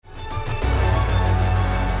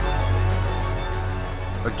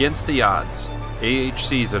Against the Odds,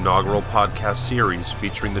 AHC's inaugural podcast series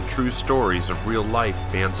featuring the true stories of real-life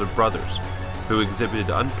bands of brothers who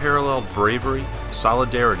exhibited unparalleled bravery,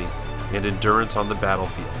 solidarity, and endurance on the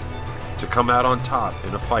battlefield to come out on top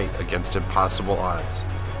in a fight against impossible odds.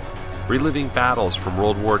 Reliving battles from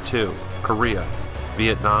World War II, Korea,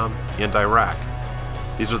 Vietnam, and Iraq,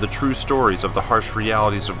 these are the true stories of the harsh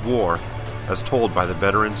realities of war as told by the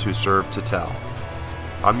veterans who served to tell.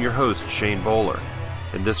 I'm your host, Shane Bowler,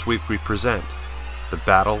 and this week we present The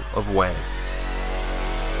Battle of Hue.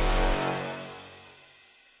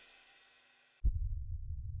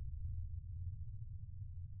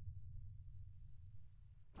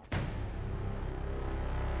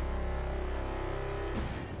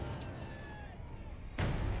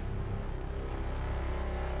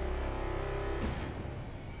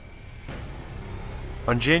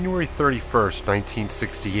 On January 31st,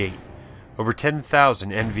 1968, over 10,000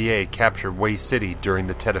 NVA captured Hue City during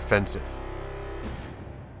the Tet Offensive.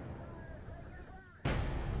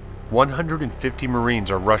 150 Marines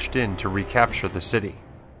are rushed in to recapture the city.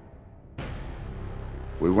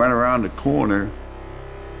 We went around the corner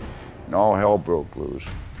and all hell broke loose.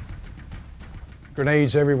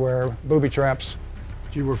 Grenades everywhere, booby traps.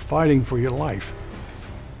 You were fighting for your life.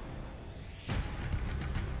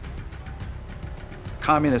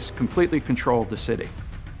 Communists completely controlled the city.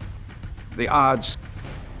 The odds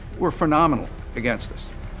were phenomenal against us.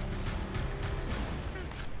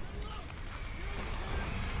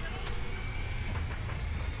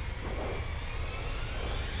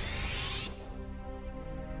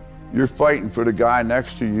 You're fighting for the guy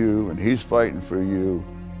next to you and he's fighting for you.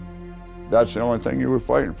 That's the only thing you were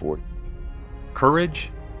fighting for. Courage?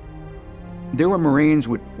 There were Marines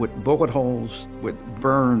with bullet holes, with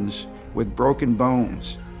burns, with broken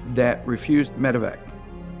bones that refused medevac.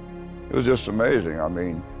 It was just amazing. I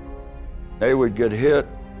mean, they would get hit,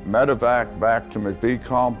 medevac back to McVee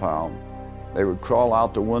compound. They would crawl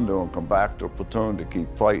out the window and come back to platoon to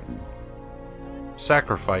keep fighting.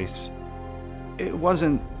 Sacrifice? It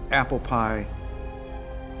wasn't apple pie.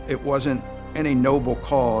 It wasn't any noble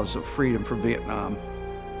cause of freedom for Vietnam.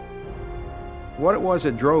 What it was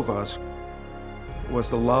that drove us was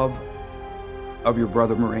the love of your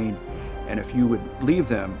brother Marine. And if you would leave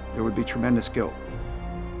them, there would be tremendous guilt.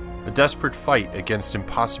 A desperate fight against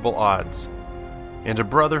impossible odds, and a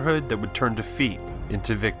brotherhood that would turn defeat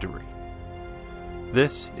into victory.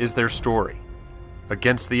 This is their story.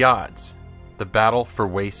 Against the Odds, the battle for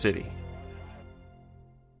Hue City.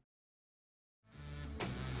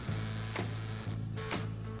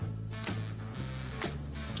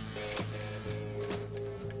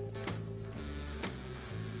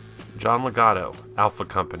 John Legato, Alpha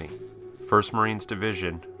Company, 1st Marines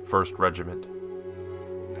Division, 1st Regiment.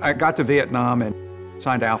 I got to Vietnam and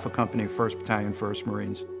signed Alpha Company, 1st Battalion, 1st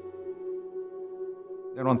Marines.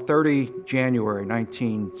 Then on 30 January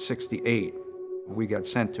 1968, we got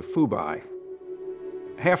sent to Phu Bai.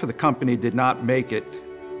 Half of the company did not make it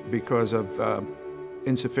because of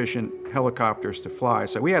insufficient helicopters to fly.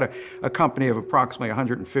 So we had a company of approximately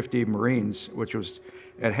 150 Marines, which was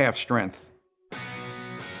at half strength.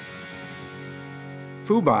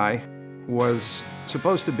 Phu Bai was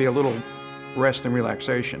supposed to be a little rest and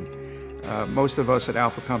relaxation. Most of us at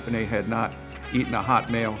Alpha Company had not eaten a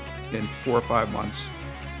hot meal in 4 or 5 months.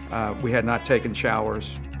 We had not taken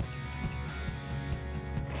showers.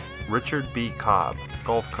 Richard B. Cobb,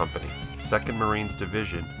 Gulf Company, 2nd Marines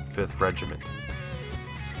Division, 5th Regiment.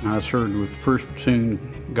 I served with 1st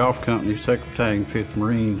Platoon Gulf Company, 2nd Battalion, 5th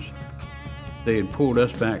Marines. They had pulled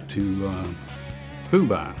us back to Phu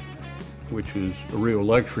Bai, which was a real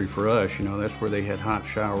luxury for us. You know, that's where they had hot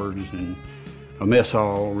showers and a mess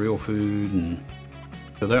hall, real food, and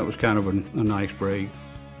so that was kind of a nice break,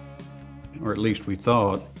 or at least we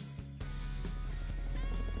thought.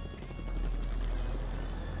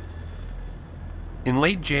 In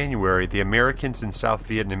late January, the Americans and South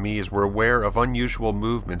Vietnamese were aware of unusual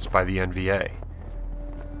movements by the NVA.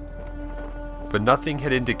 But nothing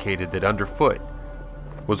had indicated that underfoot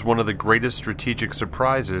was one of the greatest strategic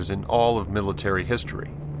surprises in all of military history.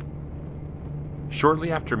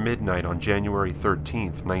 Shortly after midnight on January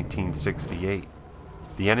 13th, 1968,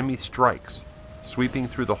 the enemy strikes, sweeping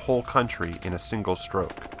through the whole country in a single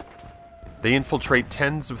stroke. They infiltrate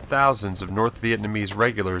tens of thousands of North Vietnamese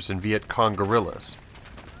regulars and Viet Cong guerrillas.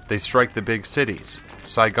 They strike the big cities,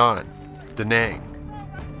 Saigon, Da Nang.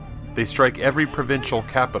 They strike every provincial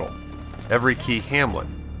capital, every key hamlet.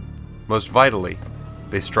 Most vitally,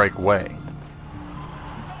 they strike Hue.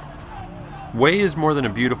 Hue is more than a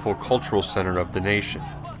beautiful cultural center of the nation.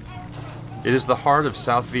 It is the heart of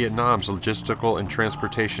South Vietnam's logistical and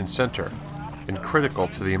transportation center, and critical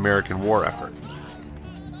to the American war effort.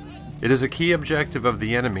 It is a key objective of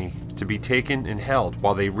the enemy to be taken and held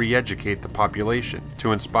while they re-educate the population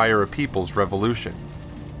to inspire a people's revolution.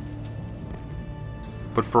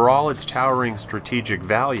 But for all its towering strategic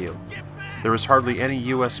value, there is hardly any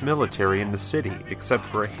U.S. military in the city except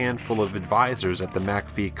for a handful of advisors at the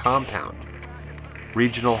MACV compound,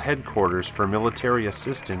 regional headquarters for Military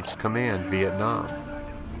Assistance Command Vietnam.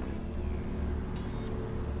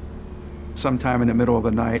 Sometime in the middle of the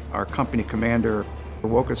night, our company commander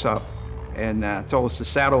woke us up and told us to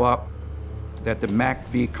saddle up, that the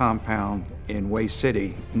MACV compound in Hue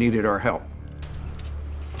City needed our help,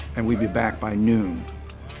 and we'd be back by noon.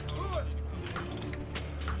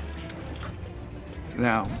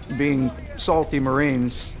 Now, being salty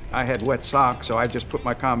Marines, I had wet socks, so I just put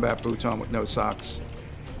my combat boots on with no socks,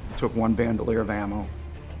 took one bandolier of ammo,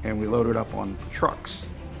 and we loaded up on trucks.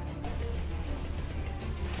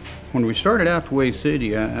 When we started out to Hue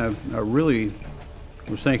City, I really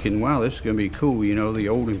was thinking, wow, this is going to be cool. You know, the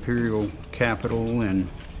old imperial capital and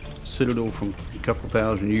citadel from a couple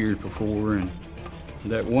thousand years before. And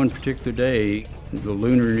that one particular day, the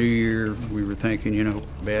Lunar New Year, we were thinking, you know,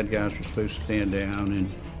 bad guys were supposed to stand down, and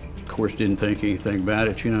of course didn't think anything about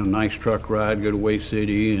it. You know, nice truck ride, go to Hue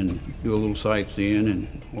City and do a little sightseeing,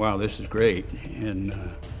 and wow, this is great. And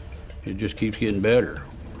it just keeps getting better.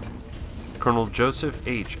 Colonel Joseph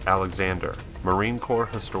H. Alexander, Marine Corps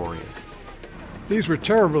historian. These were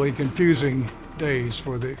terribly confusing days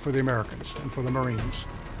for the Americans and for the Marines.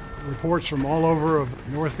 Reports from all over of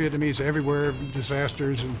North Vietnamese everywhere,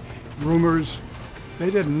 disasters and rumors. They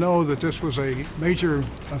didn't know that this was a major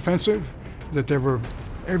offensive, that there were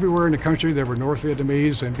everywhere in the country there were North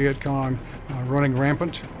Vietnamese and Viet Cong running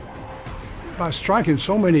rampant. By striking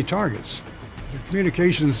so many targets, the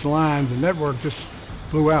communications line, the network just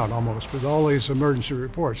blew out almost with all these emergency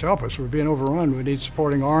reports. Help us, we're being overrun, we need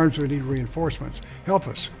supporting arms, we need reinforcements, help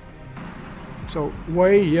us. So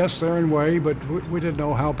Hue, yes, they're in Hue, but we didn't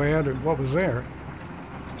know how bad and what was there.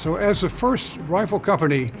 So as the first rifle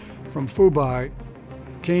company from Phu Bai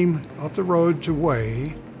came up the road to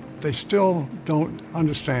Hue, they still don't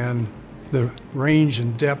understand the range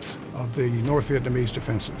and depth of the North Vietnamese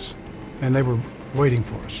defenses. And they were waiting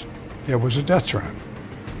for us. It was a death trap.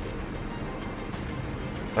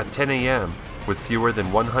 At 10 a.m., with fewer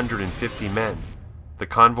than 150 men, the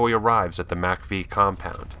convoy arrives at the MACV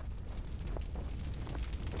compound.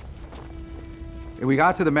 We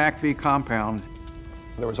got to the MACV compound.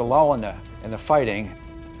 There was a lull in the fighting.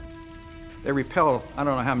 They repelled, I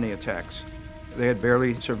don't know how many attacks. They had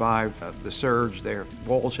barely survived the surge. Their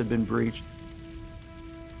walls had been breached.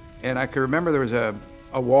 And I can remember there was a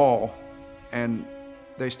wall, and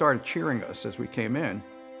they started cheering us as we came in,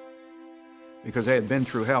 because they had been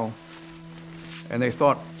through hell, and they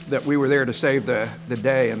thought that we were there to save the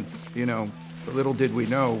day. And, you know, little did we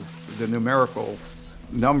know the numerical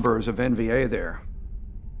numbers of NVA there.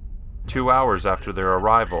 2 hours after their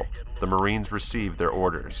arrival, the Marines received their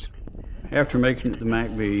orders. After making it to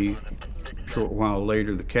MACV, a short while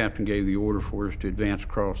later, the captain gave the order for us to advance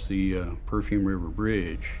across the Perfume River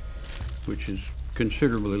Bridge, which is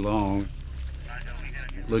considerably long.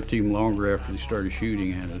 It looked even longer after they started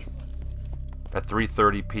shooting at us. At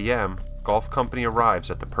 3:30 p.m., Gulf Company arrives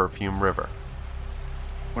at the Perfume River.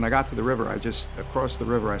 When I got to the river, across the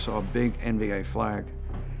river, I saw a big NVA flag,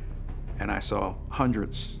 and I saw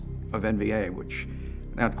hundreds of NVA, which,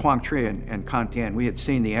 now at Quang Tri and Con Thien, we had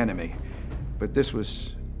seen the enemy, but this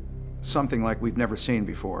was something like we've never seen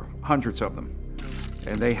before, hundreds of them.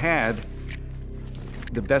 And they had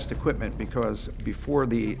the best equipment, because before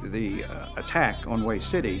the attack on Hue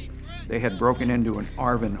City, they had broken into an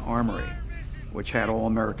ARVN armory, which had all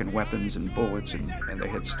American weapons and bullets, and they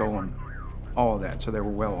had stolen all of that, so they were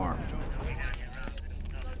well armed.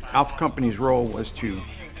 Alpha Company's role was to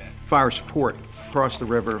fire support across the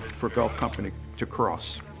river for Gulf Company to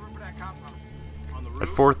cross. At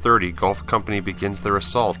 4:30, Gulf Company begins their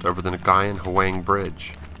assault over the Nguyen Huang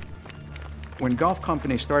Bridge. When Gulf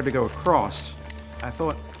Company started to go across, I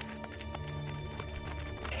thought,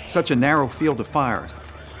 such a narrow field of fire,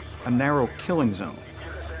 a narrow killing zone.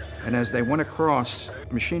 And as they went across,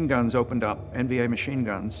 machine guns opened up, NVA machine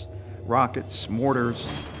guns, rockets, mortars.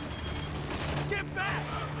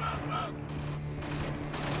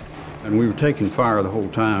 And we were taking fire the whole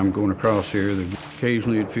time going across here.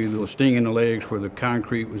 Occasionally you'd feel a little sting in the legs where the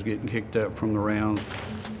concrete was getting kicked up from the round.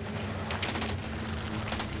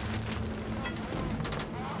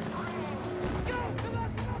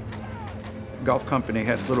 Gulf Company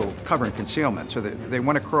had little cover and concealment, so they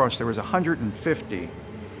went across. There was 150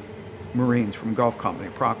 Marines from Gulf Company,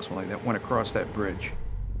 approximately, that went across that bridge.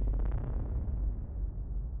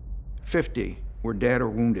 50 were dead or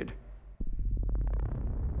wounded.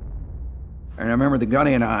 And I remember the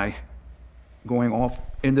gunny and I going off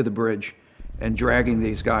into the bridge and dragging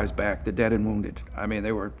these guys back, the dead and wounded. I mean,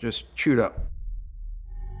 they were just chewed up.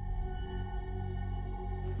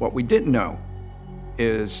 What we didn't know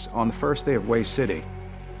is on the first day of Way City,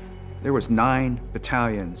 there was 9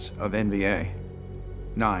 battalions of NVA,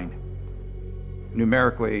 9.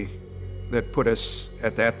 Numerically, that put us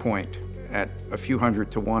at that point at a few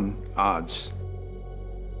 100-to-1 odds.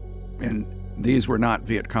 And these were not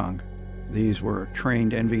Viet Cong. These were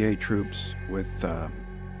trained NVA troops with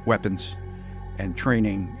weapons and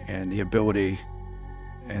training and the ability,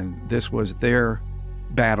 and this was their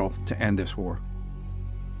battle to end this war.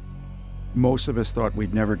 Most of us thought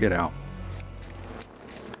we'd never get out.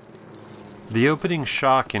 The opening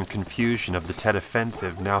shock and confusion of the Tet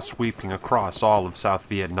Offensive, now sweeping across all of South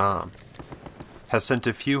Vietnam, has sent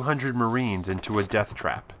a few hundred Marines into a death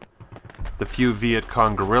trap. The few Viet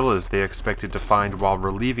Cong guerrillas they expected to find while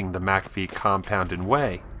relieving the MACV compound in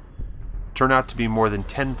Way turn out to be more than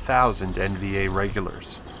 10,000 NVA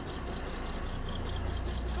regulars.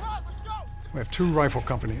 We have 2 rifle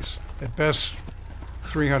companies, at best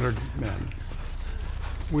 300 men.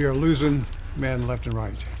 We are losing men left and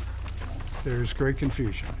right. There's great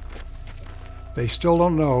confusion. They still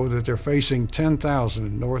don't know that they're facing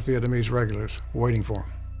 10,000 North Vietnamese regulars waiting for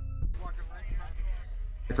them.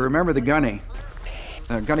 If you remember the gunny,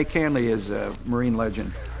 Gunny Canley is a Marine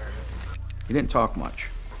legend. He didn't talk much,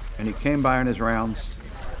 and he came by on his rounds,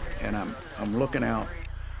 and I'm looking out,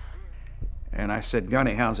 and I said,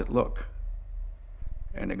 "Gunny, how's it look?"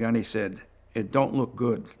 And the gunny said, "It don't look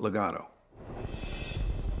good, Legato."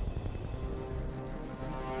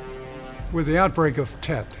 With the outbreak of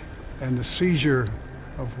Tet and the seizure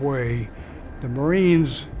of Way, the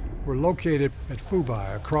Marines were located at Phu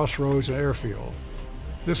Bai, a crossroads airfield.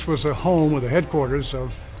 This was a home with the headquarters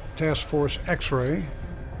of Task Force X-Ray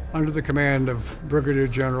under the command of Brigadier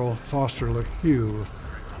General Foster LeHue.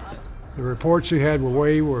 The reports he had with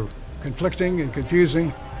Way were conflicting and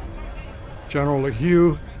confusing. General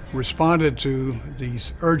LeHue responded to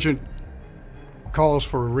these urgent calls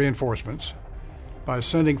for reinforcements by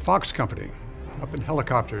sending Fox Company up in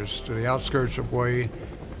helicopters to the outskirts of Way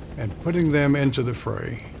and putting them into the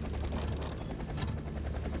fray.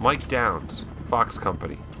 Mike Downs, Fox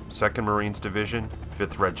Company, 2nd Marines Division,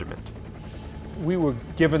 5th Regiment. We were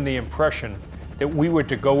given the impression that we were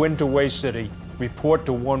to go into Way City, report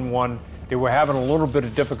to 1-1. They were having a little bit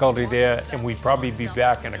of difficulty there, and we'd probably be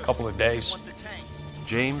back in a couple of days.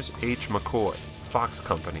 James H. McCoy, Fox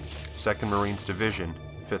Company, 2nd Marines Division,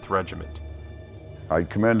 5th Regiment. I'd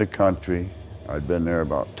come in the country. I'd been there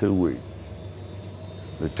about 2 weeks.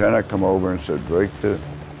 Lieutenant come over and said, "Break the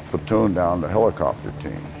platoon down to helicopter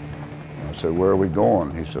team." I said, "Where are we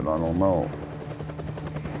going?" He said, "I don't know."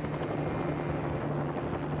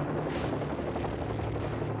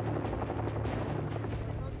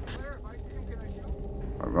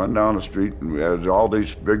 I run down the street and we had all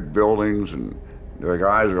these big buildings, and the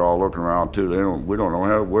guys are all looking around too. We don't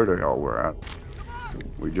know where the hell we're at.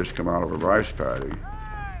 We just come out of a rice paddy.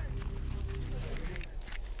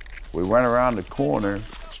 We went around the corner,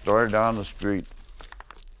 started down the street,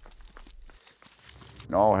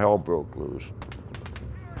 and all hell broke loose.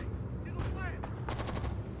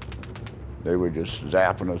 They were just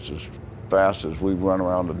zapping us as fast as we went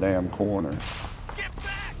around the damn corner. Get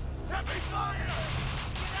back! Heavy fire!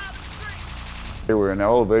 Get out of the street! They were in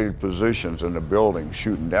elevated positions in the building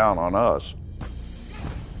shooting down on us.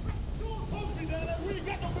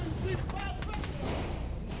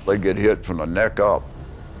 They get hit from the neck up,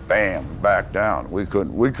 bam, back down. We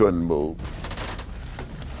couldn't move.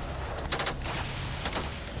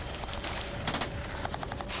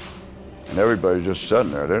 And everybody's just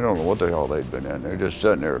sitting there. They don't know what the hell they'd been in. They're just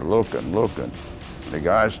sitting there looking. And the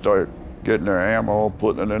guys start getting their ammo,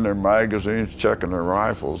 putting it in their magazines, checking their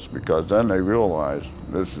rifles, because then they realize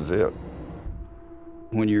this is it.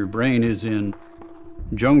 When your brain is in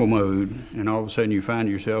jungle mode and all of a sudden you find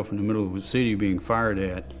yourself in the middle of a city being fired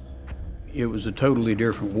at, it was a totally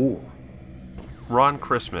different war. Ron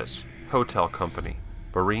Christmas, Hotel Company,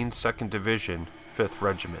 Marines 2nd Division, 5th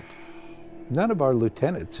Regiment. None of our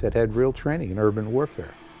lieutenants had had real training in urban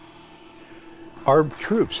warfare. Our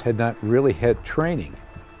troops had not really had training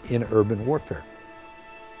in urban warfare.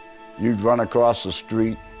 You'd run across the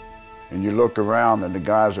street and you look around and the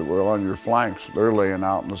guys that were on your flanks, they're laying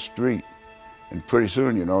out in the street. And pretty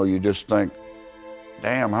soon, you know, you just think,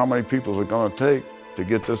 damn, how many people is it gonna take to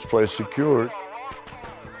get this place secured?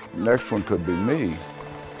 The next one could be me.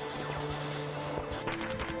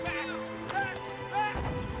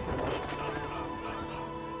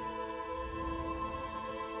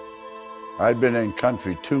 I'd been in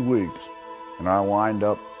country 2 weeks, and I wind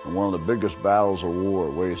up in one of the biggest battles of war,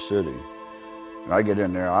 Way City. And I get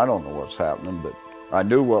in there, I don't know what's happening, but I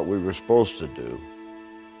knew what we were supposed to do.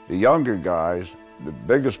 The younger guys, the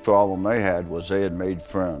biggest problem they had was they had made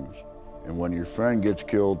friends. And when your friend gets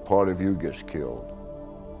killed, part of you gets killed.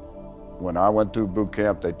 When I went through boot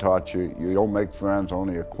camp, they taught you, you don't make friends,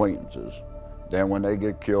 only acquaintances. Then when they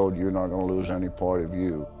get killed, you're not going to lose any part of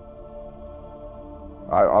you.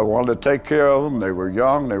 I wanted to take care of them. They were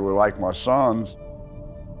young, they were like my sons.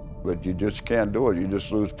 But you just can't do it. You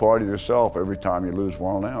just lose part of yourself every time you lose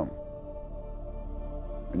one of them.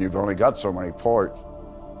 And you've only got so many parts.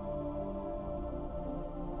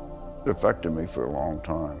 It affected me for a long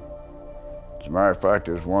time. As a matter of fact,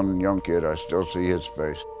 there's one young kid, I still see his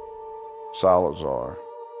face, Salazar.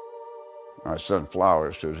 I send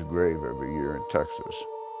flowers to his grave every year in Texas.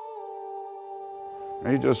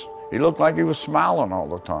 And he looked like he was smiling all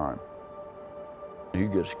the time. He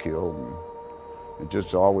gets killed, and it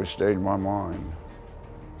just always stayed in my mind.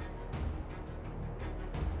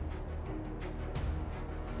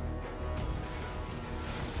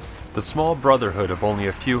 The small brotherhood of only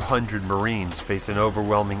a few hundred Marines face an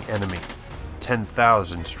overwhelming enemy,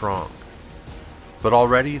 10,000 strong. But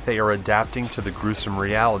already they are adapting to the gruesome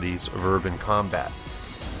realities of urban combat.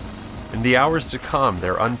 In the hours to come,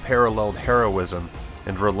 their unparalleled heroism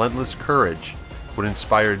and relentless courage would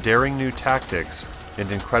inspire daring new tactics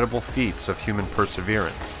and incredible feats of human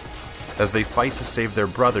perseverance as they fight to save their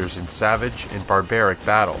brothers in savage and barbaric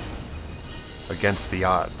battle against the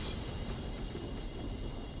odds.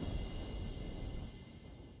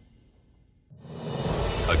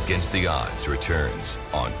 Against the Odds returns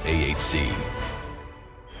on AHC.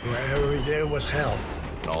 Every day was hell.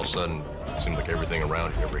 And all of a sudden, it seemed like everything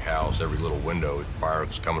around you, every house, every little window, fire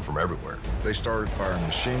was coming from everywhere. They started firing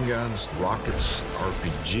machine guns, rockets,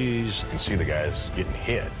 RPGs. You can see the guys getting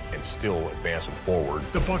hit and still advancing forward.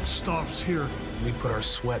 The buck stops here. We put our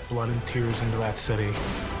sweat, blood, and tears into that city.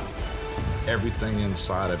 Everything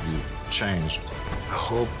inside of you changed. I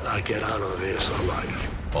hope I get out of this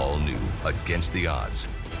alive. All new Against the Odds,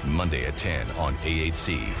 Monday at 10 on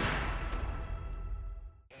AHC.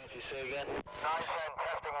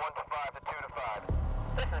 Testing 1 to 5 to 2 to 5.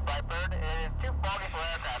 This is Brightbird. It is too foggy for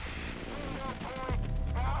aircraft. The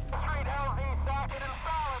street LZ socket and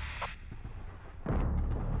solid.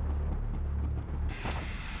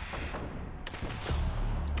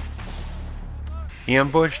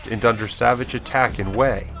 Ambushed and under savage attack in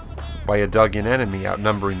Way by a dug-in enemy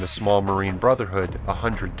outnumbering the small Marine Brotherhood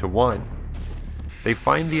 100 to 1, they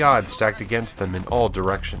find the odds stacked against them in all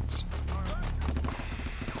directions.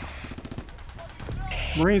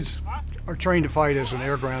 Marines are trained to fight as an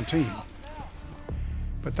air-ground team,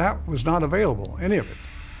 but that was not available, any of it,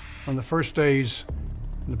 on the first days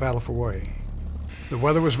in the Battle for Way. The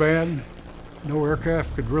weather was bad, no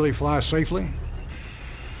aircraft could really fly safely.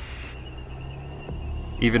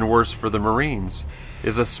 Even worse for the Marines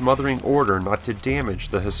is a smothering order not to damage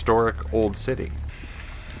the historic Old City.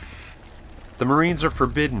 The Marines are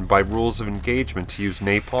forbidden by rules of engagement to use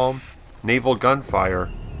napalm, naval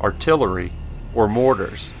gunfire, artillery, or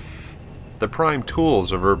mortars, the prime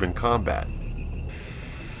tools of urban combat.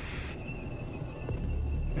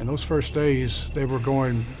 And those first days, they were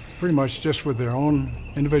going pretty much just with their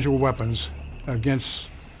own individual weapons against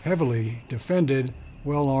heavily defended,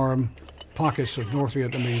 well-armed pockets of North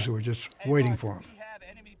Vietnamese who were just waiting for them.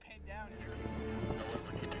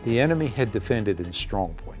 The enemy had defended in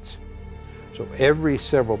strong points. So every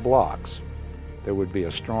several blocks, there would be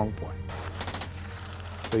a strong point.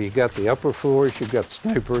 So you got the upper floors, you got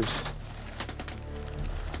snipers,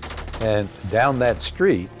 and down that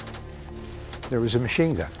street, there was a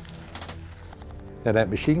machine gun. And that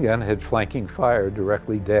machine gun had flanking fire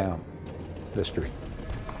directly down the street.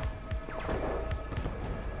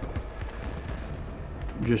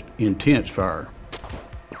 Just intense fire.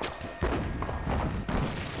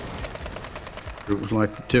 It was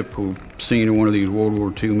like the typical scene in one of these World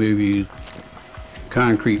War II movies.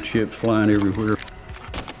 Concrete ships flying everywhere.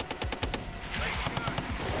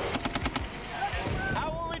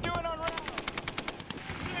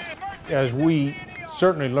 As we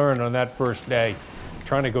certainly learned on that first day,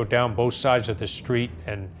 trying to go down both sides of the street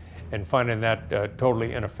and finding that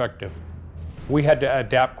totally ineffective. We had to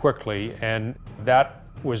adapt quickly, and that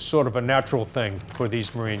was sort of a natural thing for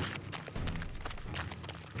these Marines.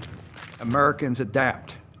 Americans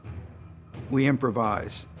adapt. We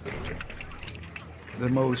improvise. The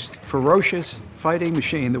most ferocious fighting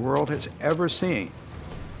machine the world has ever seen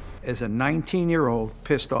is a 19-year-old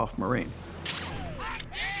pissed-off Marine.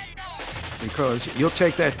 Because you'll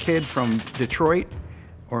take that kid from Detroit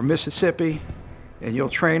or Mississippi, and you'll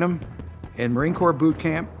train him in Marine Corps boot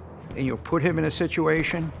camp, and you'll put him in a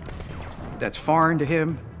situation that's foreign to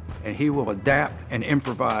him, and he will adapt and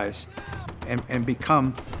improvise and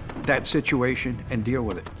become that situation and deal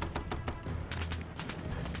with it.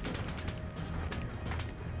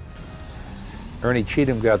 Ernie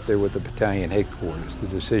Cheatham got there with the battalion headquarters. The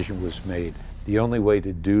decision was made. The only way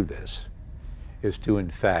to do this is to, in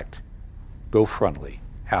fact, go frontally,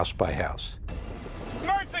 house by house.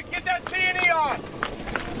 Mercer, get that T&E on!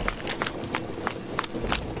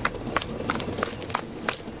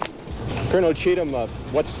 Colonel Cheatham,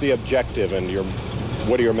 what's the objective and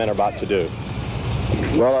what are your men about to do?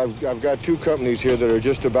 Well, I've got two companies here that are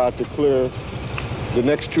just about to clear the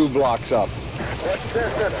next 2 blocks up.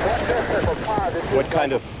 What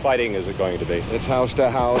kind of fighting is it going to be? It's house to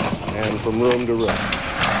house and from room to room.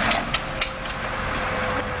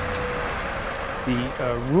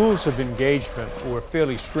 The rules of engagement were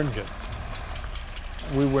fairly stringent.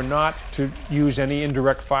 We were not to use any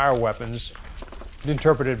indirect fire weapons,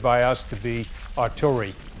 interpreted by us to be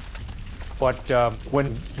artillery. But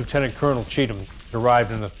when Lieutenant Colonel Cheatham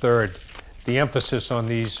arrived in the 3rd, the emphasis on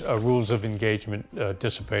these rules of engagement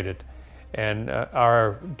dissipated. And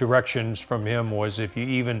our directions from him was, if you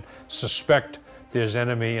even suspect there's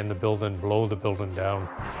enemy in the building, blow the building down.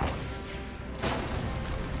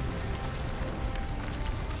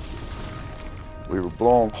 We were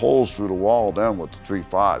blowing holes through the wall then with the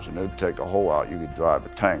 3.5s, and it'd take a hole out you could drive a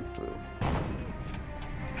tank through.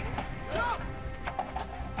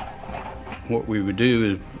 What we would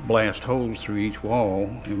do is blast holes through each wall,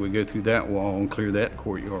 and we'd go through that wall and clear that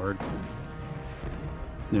courtyard.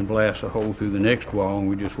 Then blast a hole through the next wall, and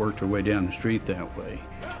we just worked our way down the street that way.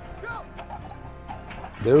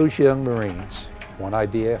 Those young Marines, one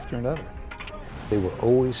idea after another. They were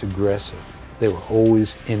always aggressive. They were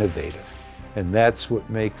always innovative. And that's what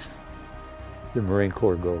makes the Marine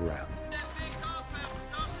Corps go around.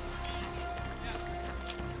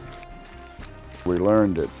 We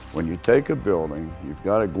learned that when you take a building, you've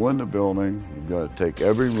got to go in the building, you've got to take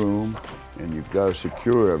every room, and you've got to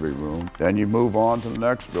secure every room. Then you move on to the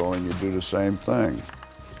next building, you do the same thing.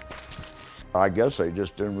 I guess they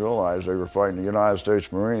just didn't realize they were fighting the United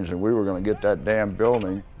States Marines and we were going to get that damn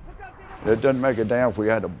building. It didn't make a damn if we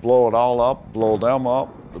had to blow it all up, blow them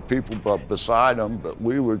up, the people beside them, but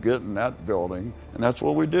we were getting that building, and that's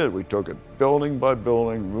what we did. We took it building by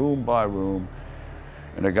building, room by room,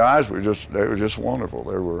 and the guys were they were just wonderful.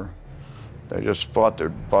 They just fought their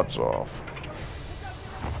butts off.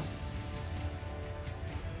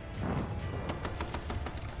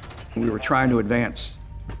 We were trying to advance.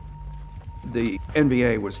 The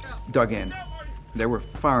NVA was dug in. They were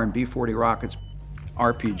firing B-40 rockets,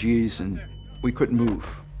 RPGs, and we couldn't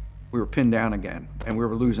move. We were pinned down again, and we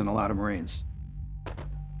were losing a lot of Marines.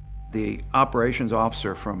 The operations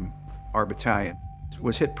officer from our battalion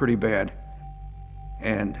was hit pretty bad,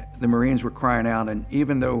 and the Marines were crying out, and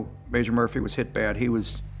even though Major Murphy was hit bad, he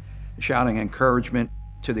was shouting encouragement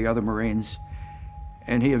to the other Marines,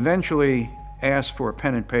 and he eventually asked for a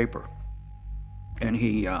pen and paper, and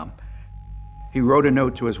he wrote a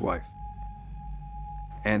note to his wife.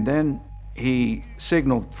 And then he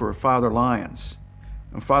signaled for Father Lyons.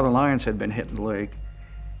 And Father Lyons had been hit in the leg,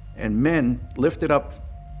 and men lifted up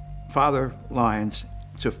Father Lyons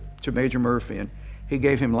to Major Murphy, and he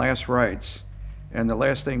gave him last rites. And the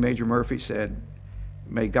last thing Major Murphy said,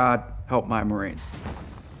 "May God help my Marines."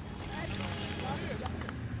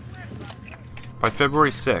 By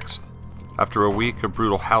February 6th, after a week of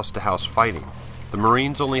brutal house-to-house fighting, the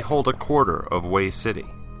Marines only hold a quarter of Way City.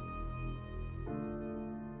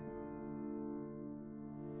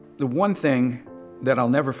 The one thing that I'll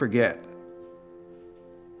never forget,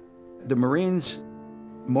 the Marines,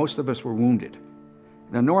 most of us were wounded.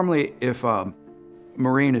 Now normally if a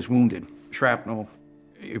Marine is wounded, shrapnel,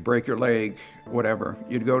 you break your leg, whatever,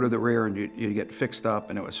 you'd go to the rear and you'd get fixed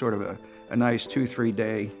up, and it was sort of a nice 2-3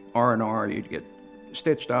 day R&R. You'd get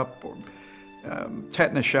stitched up or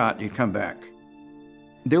tetanus shot, you'd come back.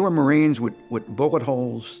 There were Marines with bullet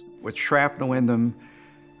holes, with shrapnel in them,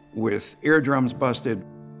 with eardrums busted,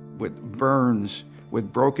 with burns,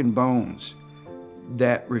 with broken bones,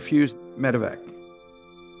 that refused medevac.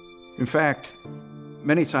 In fact,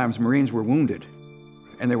 many times Marines were wounded,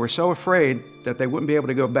 and they were so afraid that they wouldn't be able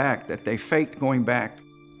to go back that they faked going back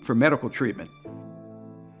for medical treatment.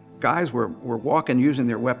 Guys were walking using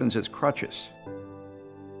their weapons as crutches.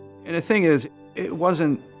 And the thing is, it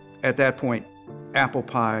wasn't at that point apple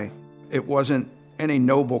pie. It wasn't any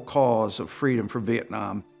noble cause of freedom for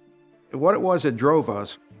Vietnam. What it was that drove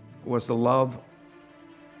us was the love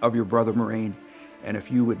of your brother Marine And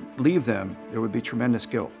if you would leave them, there would be tremendous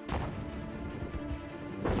guilt.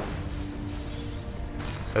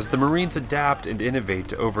 As the Marines adapt and innovate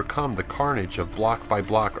to overcome the carnage of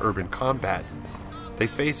block-by-block urban combat, they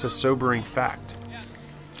face a sobering fact.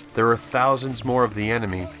 There are thousands more of the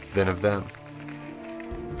enemy than of them.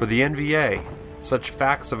 For the NVA, such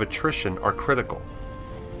facts of attrition are critical.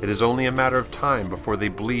 It is only a matter of time before they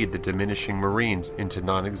bleed the diminishing Marines into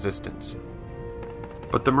non-existence.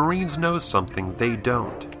 But the Marines know something they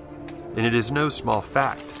don't, and it is no small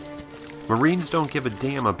fact. Marines don't give a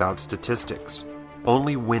damn about statistics,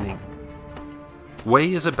 only winning.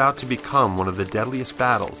 Hue is about to become one of the deadliest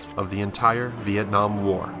battles of the entire Vietnam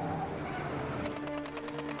War.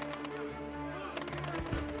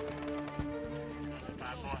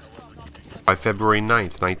 By February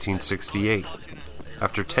 9th, 1968,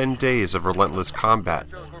 after 10 days of relentless combat,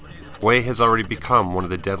 Hue has already become one of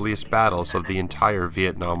the deadliest battles of the entire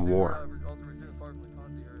Vietnam War.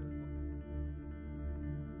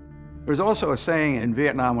 There was also a saying in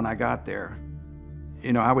Vietnam when I got there.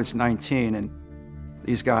 You know, I was 19, and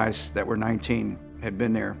these guys that were 19 had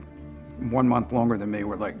been there 1 month longer than me,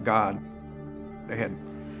 were like God. They had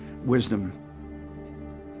wisdom.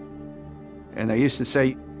 And they used to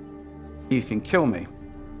say, you can kill me,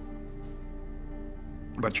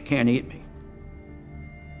 but you can't eat me.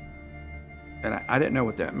 And I didn't know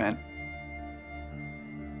what that meant.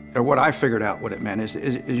 Or what I figured out what it meant is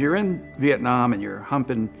you're in Vietnam and you're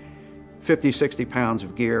humping 50, 60 pounds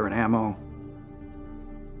of gear and ammo,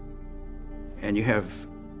 and you have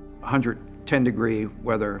 110-degree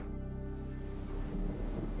weather.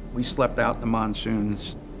 We slept out in the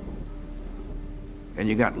monsoons, and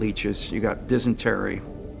you got leeches, you got dysentery.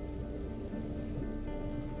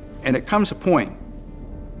 And it comes a point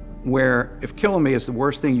where if killing me is the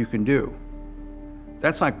worst thing you can do,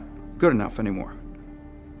 that's not good enough anymore.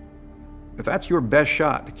 If that's your best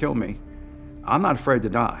shot to kill me, I'm not afraid to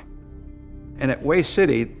die. And at Hue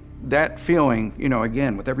City, that feeling, you know,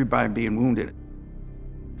 again, with everybody being wounded,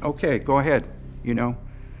 okay, go ahead, you know,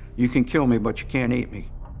 you can kill me, but you can't eat me.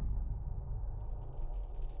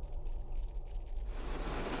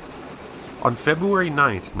 On February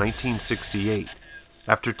 9th, 1968,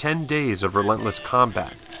 after 10 days of relentless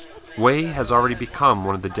combat, Hue has already become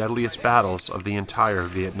one of the deadliest battles of the entire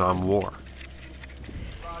Vietnam War.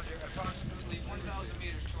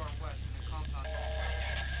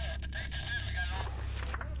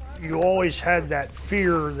 You always had that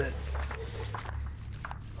fear that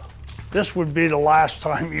this would be the last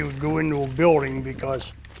time you would go into a building,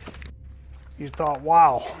 because you thought,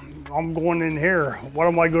 wow, I'm going in here. What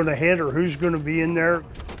am I going to hit, or who's going to be in there?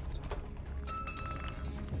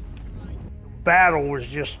 Battle was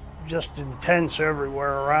just intense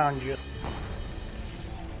everywhere around you.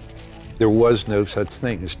 There was no such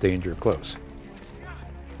thing as danger close.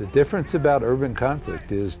 The difference about urban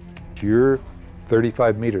conflict is you're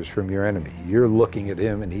 35 meters from your enemy. You're looking at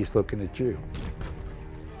him and he's looking at you.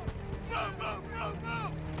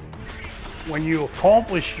 When you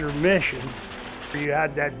accomplished your mission, you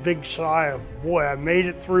had that big sigh of, boy, I made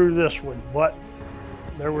it through this one. But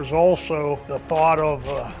there was also the thought of,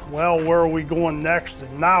 well, where are we going next,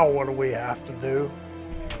 and now what do we have to do?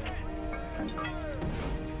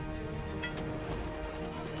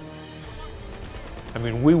 I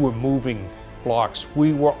mean, we were moving blocks.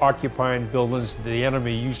 We were occupying buildings that the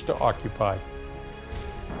enemy used to occupy.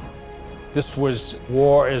 This was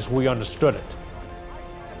war as we understood it.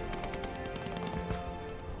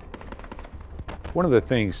 One of the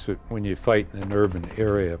things when you fight in an urban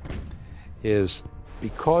area is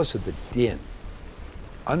because of the din,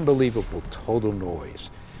 unbelievable total noise,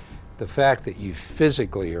 the fact that you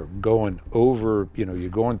physically are going over, you know, you're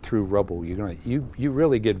going through rubble, you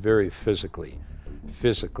really get very physically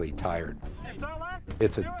tired.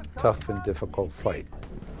 It's a tough and difficult fight.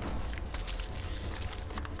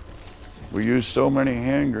 We used so many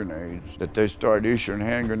hand grenades that they started issuing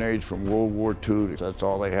hand grenades from World War II. That's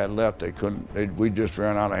all they had left. We just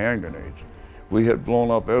ran out of hand grenades. We had blown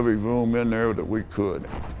up every room in there that we could.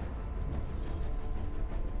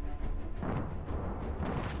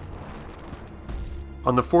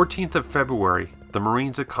 On the 14th of February, the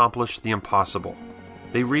Marines accomplished the impossible.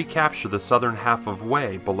 They recaptured the southern half of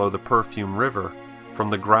Hue below the Perfume River from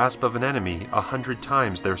the grasp of an enemy 100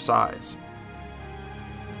 times their size.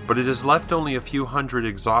 But it has left only a few hundred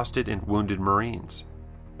exhausted and wounded Marines.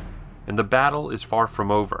 And the battle is far from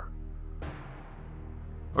over.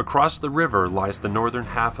 Across the river lies the northern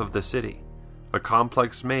half of the city, a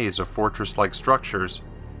complex maze of fortress-like structures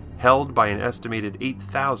held by an estimated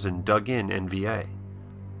 8,000 dug-in NVA,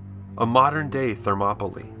 a modern-day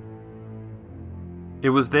Thermopylae. It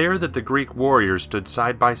was there that the Greek warriors stood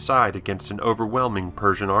side by side against an overwhelming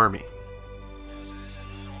Persian army.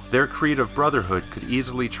 Their creed of brotherhood could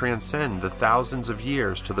easily transcend the thousands of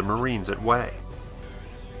years to the Marines at Way.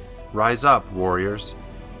 Rise up, warriors.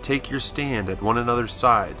 Take your stand at one another's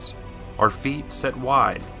sides, our feet set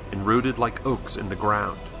wide and rooted like oaks in the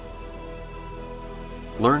ground.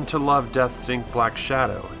 Learn to love death's ink-black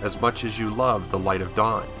shadow as much as you love the light of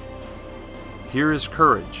dawn. Here is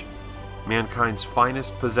courage, mankind's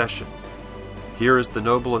finest possession. Here is the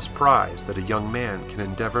noblest prize that a young man can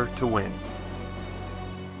endeavor to win.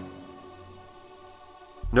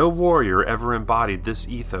 No warrior ever embodied this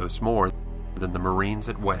ethos more than the Marines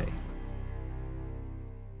at Way.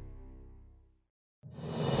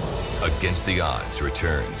 Against the Odds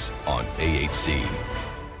returns on AHC.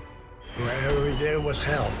 Every day was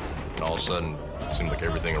hell. And all of a sudden, it seemed like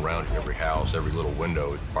everything around you, every house, every little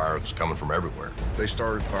window, fire was coming from everywhere. They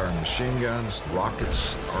started firing machine guns,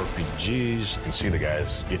 rockets, RPGs. You can see the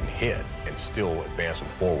guys getting hit and still advancing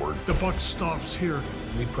forward. The buck stops here.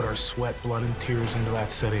 We put our sweat, blood, and tears into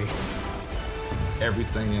that city.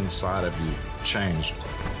 Everything inside of you changed.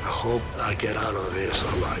 I hope I get out of this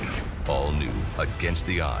alive. All new Against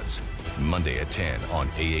the Odds, Monday at 10 on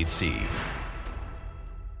AHC.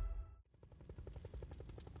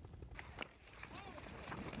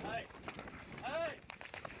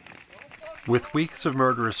 With weeks of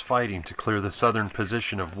murderous fighting to clear the southern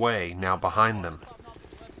position of Way now behind them,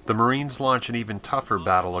 the Marines launch an even tougher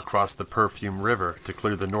battle across the Perfume River to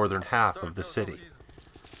clear the northern half of the city.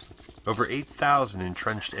 Over 8,000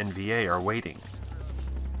 entrenched NVA are waiting.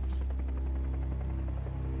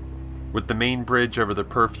 With the main bridge over the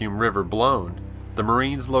Perfume River blown, the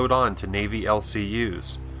Marines load on to Navy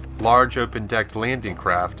LCUs, large open-decked landing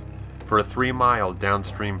craft, for a 3-mile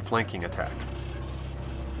downstream flanking attack.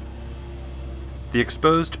 The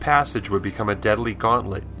exposed passage would become a deadly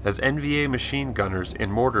gauntlet as NVA machine gunners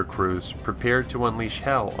and mortar crews prepared to unleash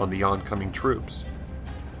hell on the oncoming troops.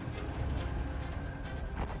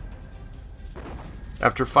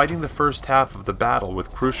 After fighting the first half of the battle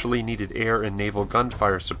with crucially needed air and naval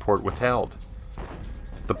gunfire support withheld,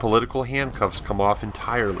 the political handcuffs come off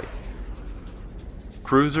entirely.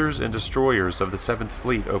 Cruisers and destroyers of the 7th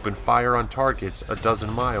Fleet open fire on targets a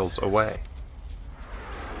dozen miles away.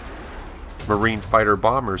 Marine fighter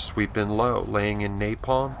bombers sweep in low, laying in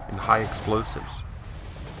napalm and high explosives.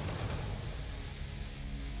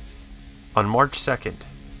 On March 2nd,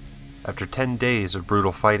 after 10 days of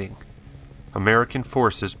brutal fighting, American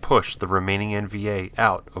forces pushed the remaining NVA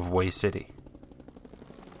out of Way City.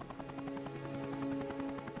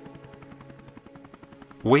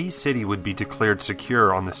 Way City would be declared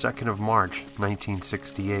secure on the 2nd of March,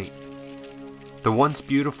 1968. The once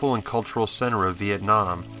beautiful and cultural center of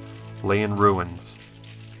Vietnam lay in ruins.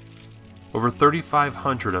 Over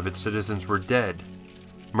 3,500 of its citizens were dead,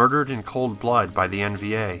 murdered in cold blood by the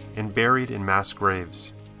NVA and buried in mass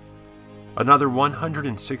graves. Another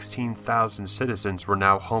 116,000 citizens were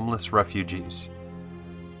now homeless refugees.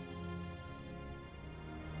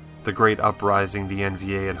 The great uprising the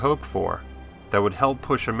NVA had hoped for, that would help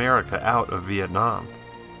push America out of Vietnam,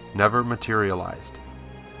 never materialized.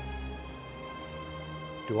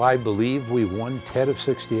 Do I believe we won Tet of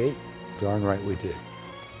 68? Darn right we did.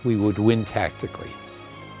 We would win tactically.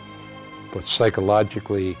 But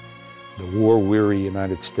psychologically, the war-weary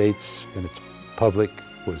United States and its public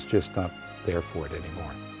was just not there for it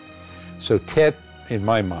anymore. So Tet, in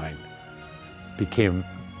my mind, became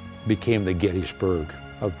the Gettysburg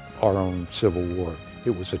of our own Civil War.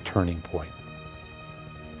 It was a turning point.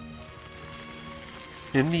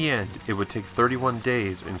 In the end, it would take 31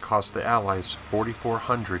 days and cost the Allies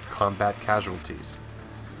 4,400 combat casualties.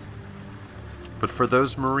 But for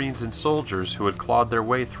those Marines and soldiers who had clawed their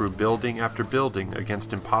way through building after building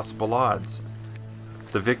against impossible odds,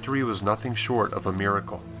 the victory was nothing short of a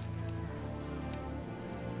miracle.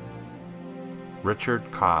 Richard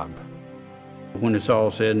Cobb. When it's all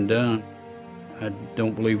said and done, I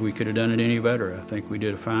don't believe we could have done it any better. I think we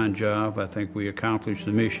did a fine job. I think we accomplished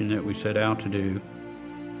the mission that we set out to do.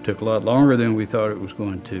 It took a lot longer than we thought it was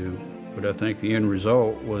going to, but I think the end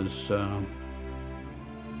result was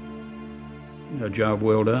a job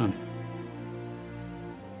well done.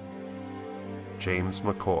 James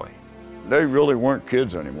McCoy. They really weren't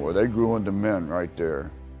kids anymore. They grew into men right there.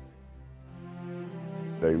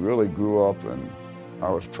 They really grew up, and I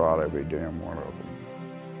was proud of every damn one of them.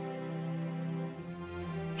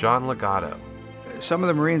 John Legato. Some of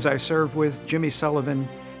the Marines I served with, Jimmy Sullivan,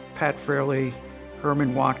 Pat Fairley,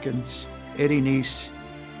 Herman Watkins, Eddie Neese,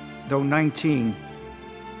 though 19,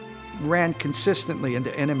 ran consistently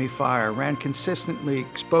into enemy fire, ran consistently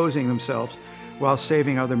exposing themselves, while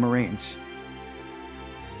saving other Marines.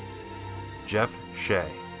 Jeff Shea.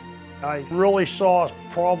 I really saw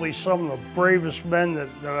probably some of the bravest men that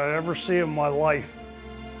I'd ever seen in my life.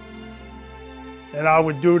 And I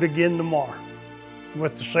would do it again tomorrow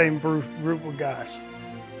with the same group of guys.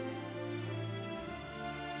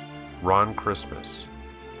 Ron Christmas.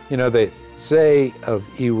 You know, they say of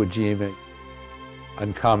Iwo Jima,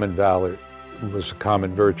 uncommon valor was a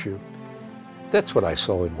common virtue. That's what I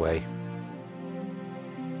saw in Way.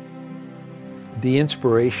 The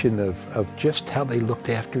inspiration of just how they looked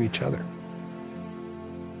after each other.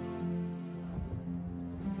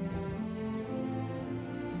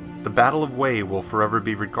 The Battle of Way will forever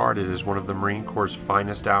be regarded as one of the Marine Corps'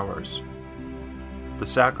 finest hours. The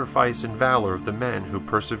sacrifice and valor of the men who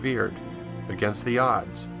persevered against the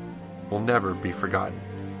odds will never be forgotten.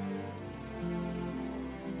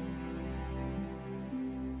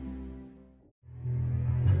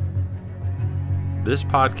 This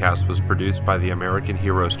podcast was produced by the American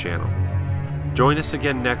Heroes Channel. Join us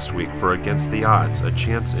again next week for Against the Odds, A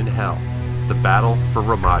Chance in Hell, the battle for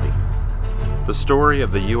Ramadi. The story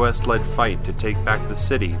of the U.S.-led fight to take back the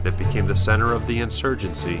city that became the center of the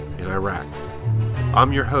insurgency in Iraq.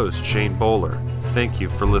 I'm your host, Shane Bowler. Thank you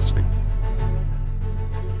for listening.